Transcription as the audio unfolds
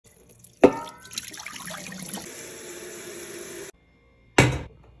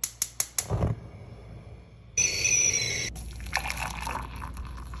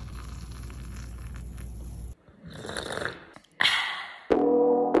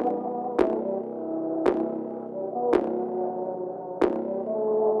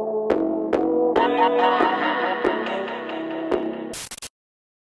Hey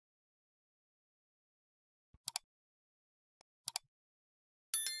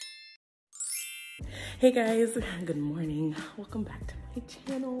guys, good morning. Welcome back to my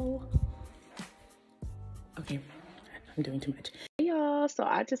channel. Okay, I'm doing too much. Hey y'all, so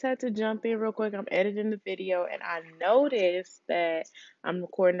I just had to jump in real quick. I'm editing the video and I noticed that I'm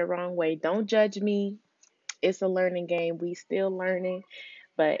recording the wrong way. Don't judge me. It's a learning game. We still learning.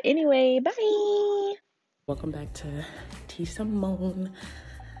 But anyway, bye. Welcome back to Tea Simone.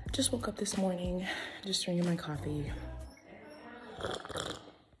 Just woke up this morning, just drinking my coffee.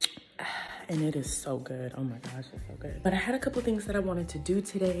 And it is so good. Oh my gosh, it's so good. But I had a couple things that I wanted to do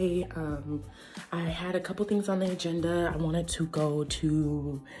today. I had a couple things on the agenda. I wanted to go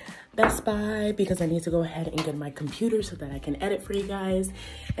to Best Buy because I need to go ahead and get my computer so that I can edit for you guys.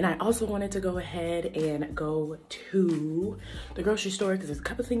 And I also wanted to go ahead and go to the grocery store because there's a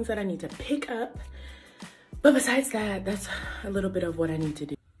couple things that I need to pick up. But besides that, that's a little bit of what I need to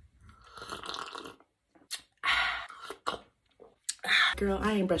do. Girl,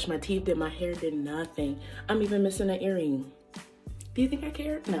 I ain't brushed my teeth, did my hair, did nothing. I'm even missing an earring. Do you think I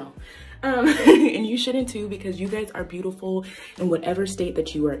care? No. And you shouldn't too, because you guys are beautiful in whatever state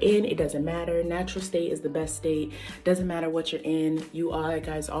that you are in. It doesn't matter. Natural state is the best state. Doesn't matter what you're in. You all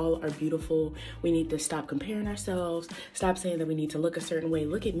guys all are beautiful. We need to stop comparing ourselves. Stop saying that we need to look a certain way.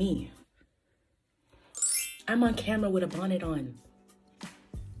 Look at me. I'm on camera with a bonnet on.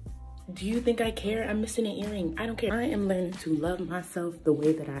 Do you think I care? I'm missing an earring. I don't care. I am learning to love myself the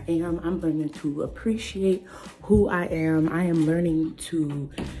way that I am. I'm learning to appreciate who I am. I am learning to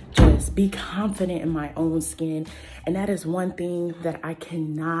just be confident in my own skin. And that is one thing that I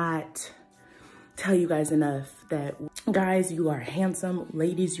cannot tell you guys enough, that guys, you are handsome.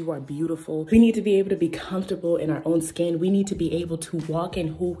 Ladies, you are beautiful. We need to be able to be comfortable in our own skin. We need to be able to walk in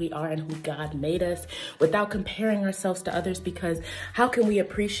who we are and who God made us without comparing ourselves to others, because how can we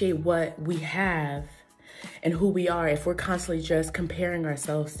appreciate what we have and who we are if we're constantly just comparing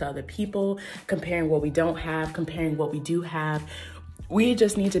ourselves to other people, comparing what we don't have, comparing what we do have? We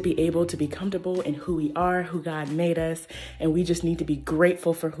just need to be able to be comfortable in who we are, who God made us, and we just need to be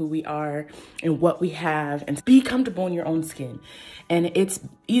grateful for who we are and what we have, and be comfortable in your own skin. And it's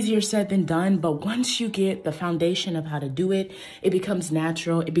easier said than done, but once you get the foundation of how to do it, it becomes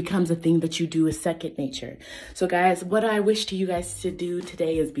natural. It becomes a thing that you do as second nature. So guys, what I wish to you guys to do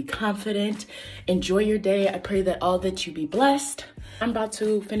today is be confident, enjoy your day. I pray that all that you be blessed. I'm about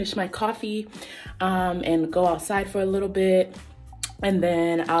to finish my coffee and go outside for a little bit. And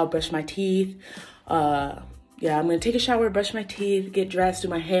then I'll brush my teeth. Yeah, I'm gonna take a shower, brush my teeth, get dressed, do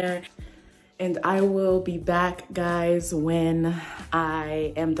my hair. And I will be back, guys, when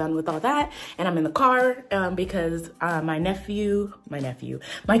I am done with all that. And I'm in the car because my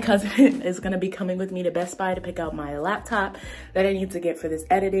cousin is gonna be coming with me to Best Buy to pick out my laptop that I need to get for this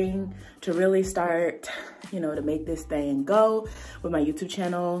editing to really start, you know, to make this thing go with my YouTube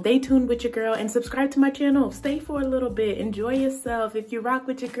channel. Stay tuned with your girl and subscribe to my channel. Stay for a little bit, enjoy yourself. If you rock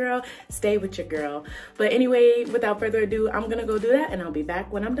with your girl, stay with your girl. But anyway, without further ado, I'm gonna go do that and I'll be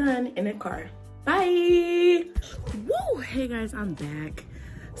back when I'm done in the car. Bye. Woo! Hey guys, I'm back.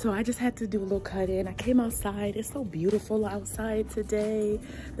 So I just had to do a little cut in. I came outside. It's so beautiful outside today.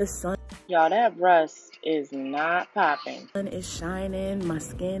 The sun. Y'all, that rust is not popping. The sun is shining. My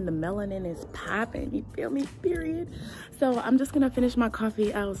skin, the melanin is popping. You feel me? Period. So I'm just gonna finish my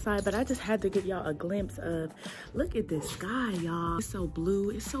coffee outside, but I just had to give y'all a glimpse of, look at this sky, y'all. It's so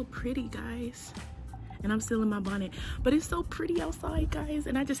blue. It's so pretty, guys. And I'm still in my bonnet, but it's so pretty outside, guys.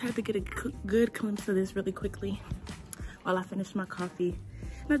 And I just had to get a good glimpse of this really quickly while I finish my coffee.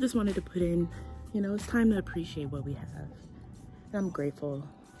 And I just wanted to put in, you know, it's time to appreciate what we have. And I'm grateful.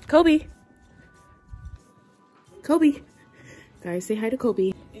 Kobe. Kobe. Guys, say hi to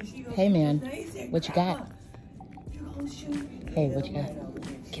Kobe. Hey, man. What you got? Hey, what you got?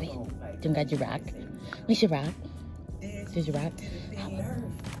 Give me. Don't got your rock. Where's your rock? There's your rock.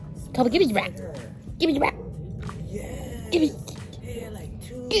 Kobe, give me your rock. Give me your rock. Give me.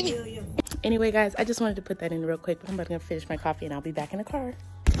 Give me. Anyway, guys, I just wanted to put that in real quick. I'm about to finish my coffee and I'll be back in the car.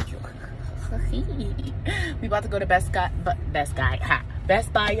 We about to go to Best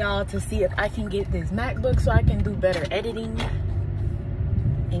Buy, y'all, to see if I can get this MacBook so I can do better editing.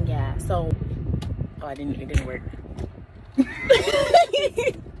 And yeah, so it didn't work.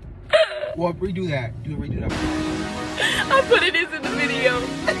 Well, redo that. Redo that. I put it in the video.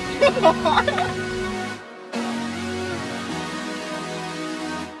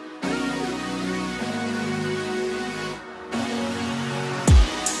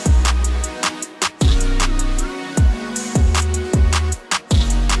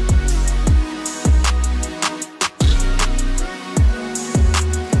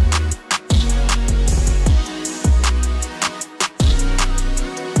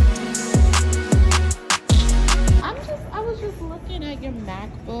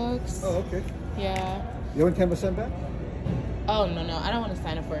 Okay. Yeah. You want 10% back? Oh, no. I don't want to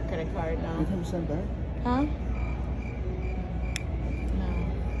sign up for a credit card, You no. want 10% back? Huh? No.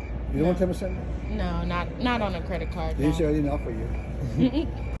 You don't want 10% back? No, not on a credit card, They no. said I didn't offer you.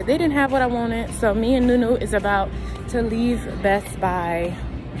 They didn't have what I wanted, so me and Nunu is about to leave Best Buy.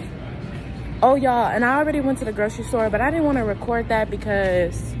 Oh, y'all, and I already went to the grocery store, but I didn't want to record that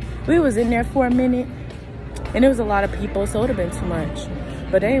because we was in there for a minute, and there was a lot of people, so it would have been too much.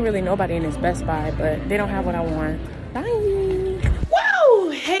 But there ain't really nobody in this Best Buy, but they don't have what I want. Bye. Woo!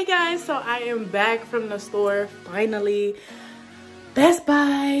 Hey, guys, so I am back from the store, finally. Best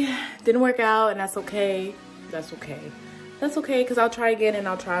Buy didn't work out, and that's okay. That's okay. That's okay, because I'll try again, and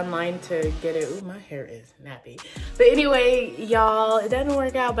I'll try online to get it. Ooh, my hair is nappy. But anyway, y'all, it didn't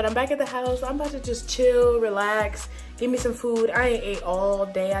work out, but I'm back at the house. I'm about to just chill, relax, give me some food. I ain't ate all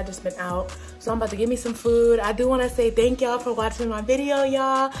day. I just been out, so I'm about to give me some food. I do want to say thank y'all for watching my video,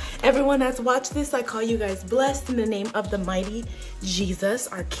 y'all. Everyone that's watched this, I call you guys blessed in the name of the mighty Jesus,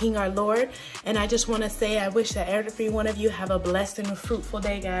 our King, our Lord. And I just want to say I wish that every one of you have a blessed and fruitful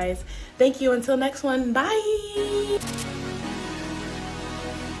day, guys. Thank you. Until next one. Bye.